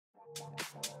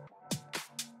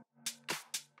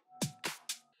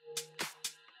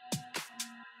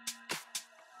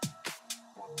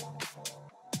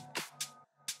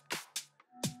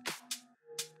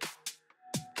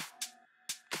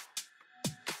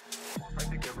I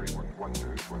think everyone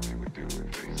wonders what they would do if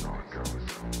they saw a ghost.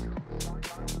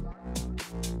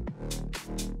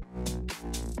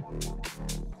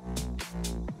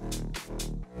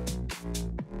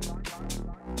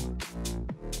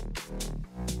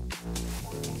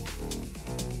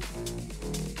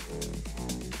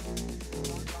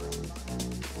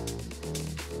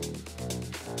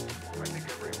 I think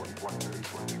everyone wonders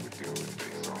what they would do if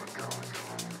they saw a ghost.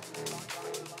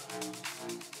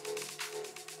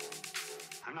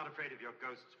 I'm not afraid of your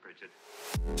ghosts, Bridget.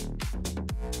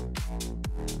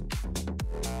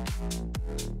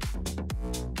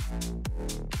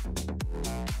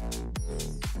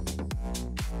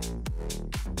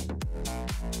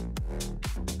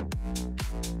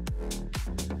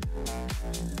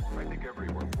 I think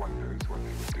everyone wonders what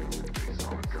they would do if they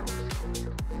saw a ghost.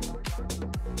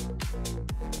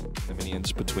 The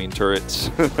minions between turrets.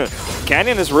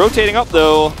 Canyon is rotating up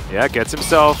though. Yeah, gets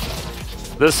himself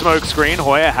the smoke screen.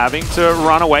 Hoya having to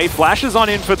run away. Flashes on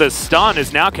in for the stun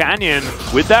as now Canyon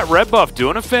with that red buff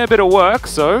doing a fair bit of work.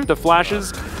 So the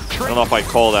flashes. I don't know if I'd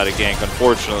call that a gank,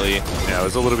 unfortunately. Yeah, it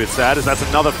was a little bit sad as that's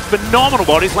another phenomenal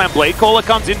body slam. Blade Caller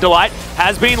comes in. Delight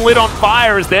has been lit on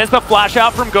fire as there's the flash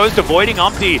out from Ghost avoiding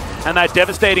Umpty and that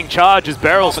devastating charge as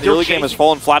Beryl The early game has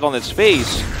fallen flat on its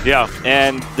face. Yeah.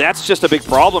 And that's just a big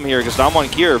problem here because Damwon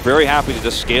Kier are very happy to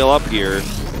just scale up here.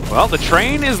 Well, the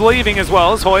train is leaving as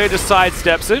well as Hoya just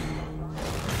sidesteps it.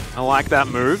 I like that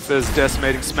move as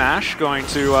Decimating Smash going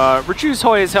to reduce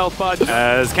Hoya's health bar.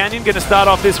 As Canyon going to start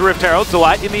off this Rift Herald.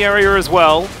 Delight in the area as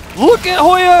well. Look at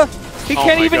Hoya! He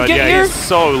can't even get here. He's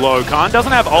so low. Khan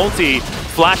doesn't have ulti.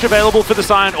 Flash available for the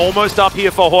Scion, almost up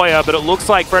here for Hoya, but it looks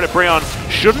like Fredit Brion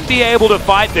shouldn't be able to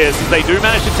fight this as they do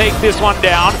manage to take this one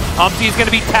down. Umpty's going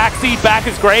to be taxied back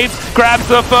as Graves grabs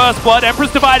the first blood.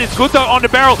 Empress Divide is good though onto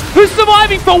Beryl, who's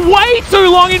surviving for way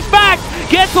too long. In fact,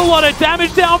 gets a lot of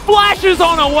damage down, flashes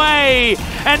on away,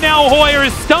 and now Hoya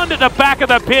is stunned at the back of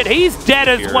the pit. He's dead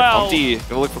as well. Umpty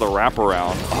gonna look for the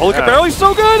wraparound. Oh, look at Beryl, he's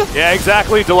so good! Yeah,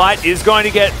 exactly. Delight is going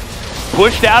to get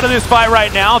pushed out of this fight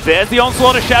right now. There's the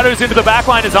onslaught of shadows into the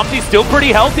backline as Umpty's still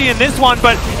pretty healthy in this one,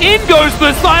 but in goes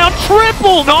the Scion.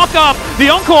 Triple knockup. The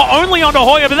Encore only onto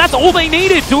Hoya, but that's all they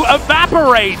needed to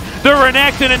evaporate the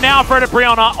Renekton, and now Fredit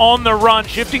Brion are on the run,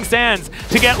 shifting sands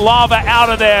to get Lava out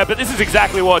of there, but this is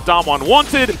exactly what Damwon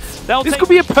wanted. This could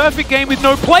be a perfect game with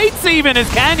no plates even as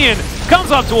Canyon comes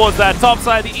up towards that top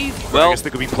side of the easy. Well, I guess they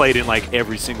could be played in like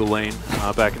every single lane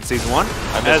back in Season 1.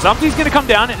 As Umpty's going to come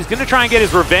down and he's going to try and get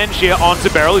his revenge here onto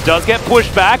Beryl, who does get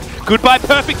pushed back. Goodbye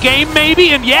perfect game maybe,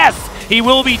 and yes, he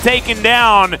will be taken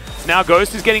down. Now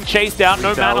Ghost is getting chased out,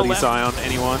 no mana left. Scion,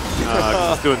 anyone?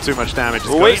 He's doing too much damage.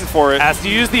 We're waiting for it. Has to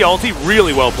use the ulti,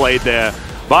 really well played there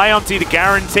by Umpty to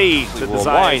guarantee that the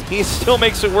Zion. He still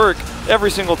makes it work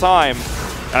every single time.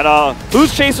 And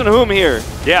who's chasing whom here?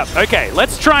 Yeah, okay,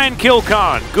 let's try and kill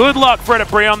Khan. Good luck, Fredit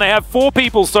Brion. They have 4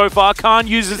 people so far. Khan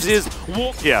uses his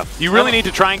walk. Yeah, you really need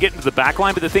to try and get into the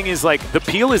backline, but the thing is, like, the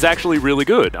peel is actually really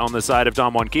good on the side of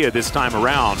Damwon Kier this time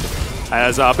around.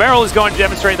 As Beryl is going to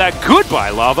demonstrate that. Goodbye,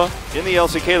 Lava. In the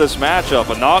LCK, this matchup,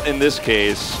 but not in this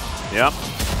case. Yep.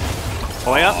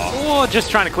 Hoya,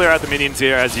 just trying to clear out the minions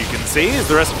here, as you can see, as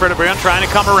the rest of Fredit Brion trying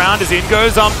to come around as in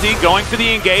goes Umpty, going for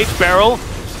the engage. Beryl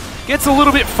gets a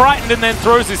little bit frightened and then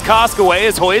throws his cask away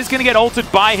as Hoya's going to get ulted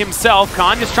by himself.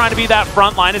 Khan just trying to be that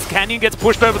front line as Canyon gets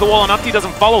pushed over the wall and Umpty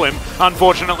doesn't follow him,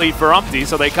 unfortunately for Umpty,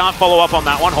 so they can't follow up on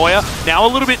that one. Hoya now a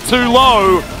little bit too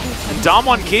low, and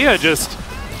Damwon Kier just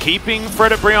keeping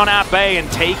Fredit Brion at bay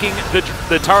and taking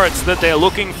the turrets that they're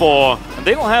looking for. And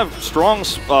they don't have strong,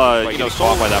 swap by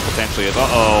that potentially.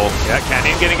 Uh-oh. Yeah,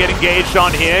 Canyon going to get engaged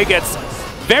on here, gets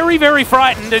very, very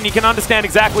frightened, and you can understand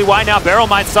exactly why now. Beryl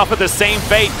might suffer the same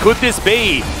fate. Could this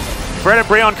be Fredit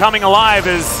Brion coming alive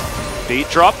as beat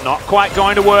drop? Not quite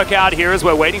going to work out here as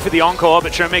we're waiting for the Encore,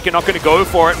 but Showmaker not going to go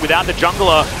for it. Without the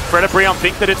jungler, Fredit Brion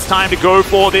think that it's time to go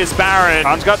for this Baron.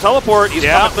 Khan's got teleport. He's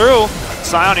coming through.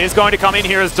 Scion is going to come in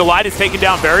here as Delight is taken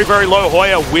down very, very low.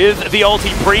 Hoya with the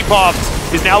ulti pre-popped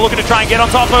is now looking to try and get on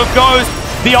top of Ghost.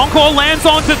 The Encore lands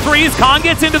onto 3 as Khan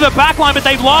gets into the backline, but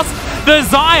they've lost the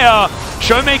Xayah.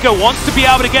 Showmaker wants to be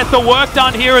able to get the work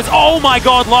done here as, oh my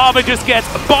god, Lava just gets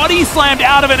body slammed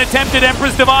out of an attempted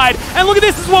Emperor's Divide. And look at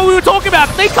this is what we were talking about.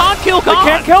 They can't kill Khan. They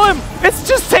can't kill him. It's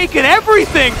just taken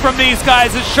everything from these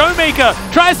guys as Showmaker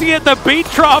tries to get the beat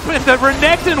drop and the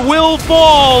Renekton will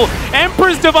fall.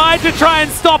 Emperor's Divide to try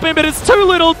and stop him, but it's too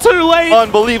little too late.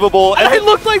 Unbelievable. And it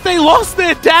looked like they lost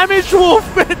their damage, Wolf.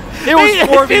 It was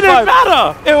 4v5. It didn't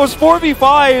matter. It was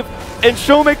 4v5, and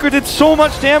Showmaker did so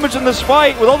much damage in this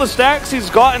fight with all the stacks he's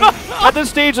gotten at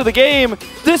this stage of the game.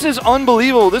 This is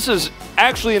unbelievable. This is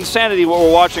actually insanity what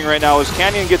we're watching right now as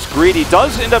Canyon gets greedy.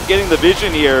 Does end up getting the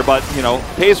vision here, but, you know,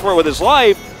 pays for it with his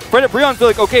life. Fred and Breon feel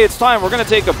like, okay, it's time. We're going to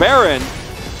take a Baron.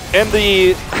 And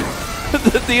the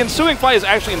ensuing fight is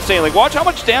actually insane. Like, watch how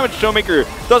much damage Showmaker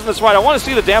does in this fight. I want to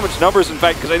see the damage numbers, in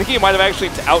fact, because I think he might have actually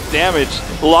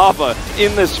out-damaged Lava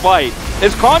in this fight.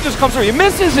 As Khan just comes through, he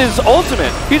misses his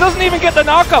ultimate. He doesn't even get the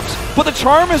knockups, but the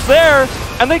charm is there,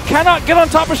 and they cannot get on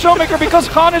top of Showmaker because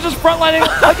Khan is just frontlining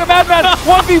like a madman.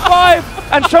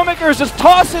 1v5, and Showmaker is just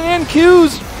tossing in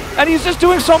Qs, and he's just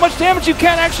doing so much damage. You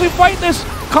can't actually fight this.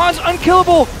 Khan's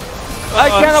unkillable. I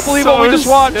cannot believe what we just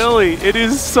watched. Silly. It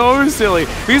is so silly.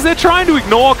 Because they're trying to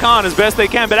ignore Khan as best they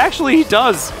can, but actually he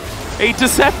does a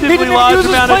deceptively large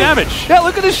amount of damage. Yeah,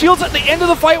 look at his shields at the end of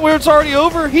the fight where it's already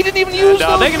over. He didn't even use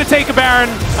those. They're going to take a Baron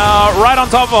right on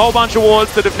top of a whole bunch of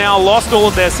wards that have now lost all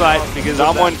of their sight. Because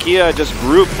Zamo and Kia just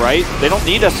group, right? They don't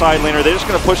need a side laner. They're just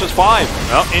going to push us 5.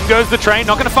 Well, in goes the train.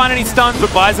 Not going to find any stuns,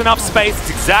 but buys enough space. It's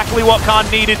exactly what Khan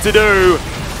needed to do.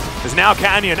 Is now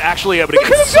Canyon actually able to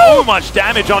get so much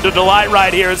damage onto Delight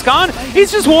right here. As Khan,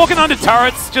 he's just walking under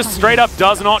turrets, just straight up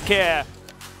does not care.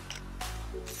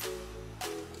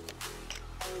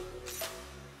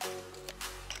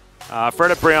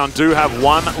 Fred and Breon do have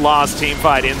one last team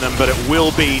fight in them, but it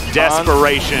will be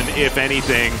desperation, if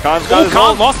anything. Khan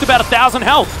lost about 1,000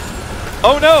 health.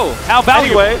 Oh no! How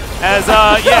valuable. Anyway. As,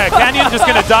 yeah, Canyon just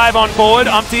going to dive on forward.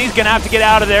 Umpty's going to have to get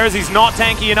out of there as he's not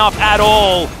tanky enough at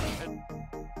all.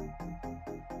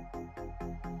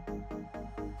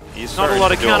 Not a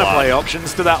lot of counterplay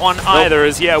options to that one either,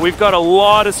 as yeah, we've got a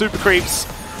lot of super creeps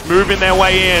moving their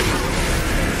way in.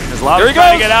 As Lava's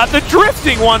trying to get out, the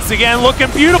drifting once again, looking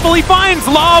beautiful. He finds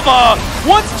Lava,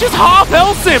 once just half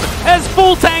healths him as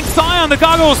full tank Scion. The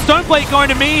Gargoyle Stoneplate going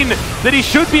to mean that he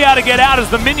should be able to get out as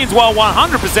the minions were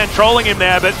 100% trolling him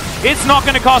there, but it's not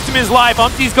going to cost him his life.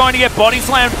 Umpty's going to get body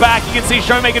slammed back. You can see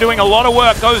Showmaker doing a lot of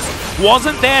work. Ghost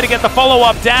wasn't there to get the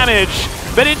follow-up damage.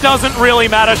 But it doesn't really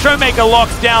matter. Showmaker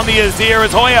locks down the Azir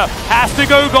as Hoya has to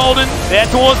go golden there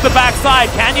towards the backside.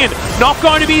 Canyon not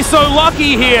going to be so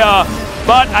lucky here.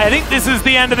 But I think this is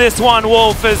the end of this one,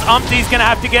 Wolf, as Umpty's going to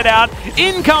have to get out.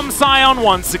 In comes Scion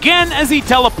once again as he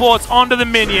teleports onto the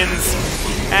minions.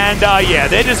 And yeah,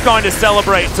 they're just going to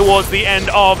celebrate towards the end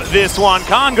of this one.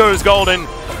 Khan goes golden.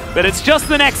 But it's just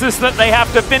the Nexus that they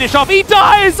have to finish off. He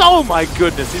dies! Oh my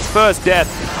goodness, his first death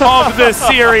of the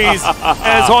series.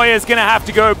 As Hoya's going to have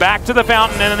to go back to the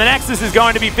fountain, and the Nexus is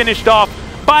going to be finished off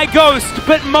by Ghost,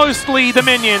 but mostly the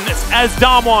minions as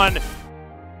Damwon.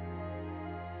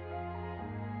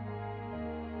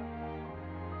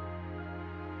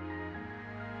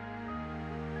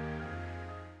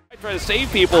 Try to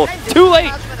save people. Too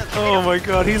late! Oh my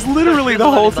god, he's literally the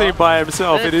whole team by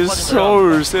himself. It is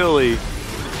so silly.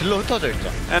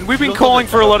 And we've been calling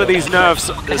for a lot of these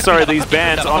nerfs, sorry, these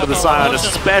bans onto the Scion,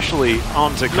 especially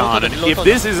onto Khan. And if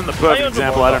this isn't the perfect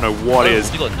example, I don't know what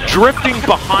is. Drifting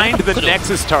behind the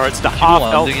Nexus turrets to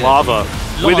half-health Lava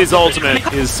with his ultimate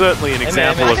is certainly an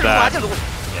example of that.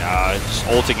 Yeah, just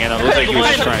ulting in. It looked like he was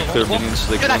just trying to clear minions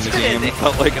so they couldn't see him. It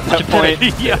felt like at that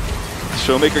point. Yeah.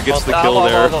 Showmaker gets the kill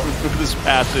there with his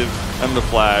passive and the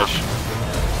flash.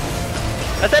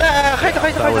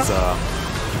 That was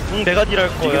you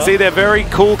can see they're very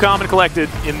cool, calm, and collected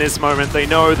in this moment. They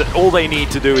know that all they need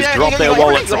to do is drop their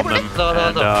wallets on them, and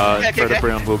Fred and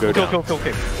Breon will go down.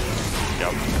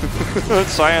 Yep.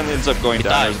 Scion ends up going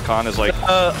down as Khan is like,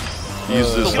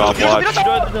 uses his stopwatch,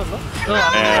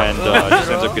 and just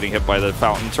ends up getting hit by the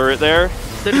fountain turret there.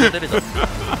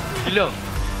 A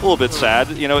little bit sad,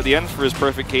 you know, at the end for his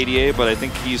perfect KDA, but I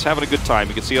think he's having a good time.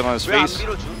 You can see it on his face.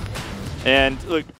 And look.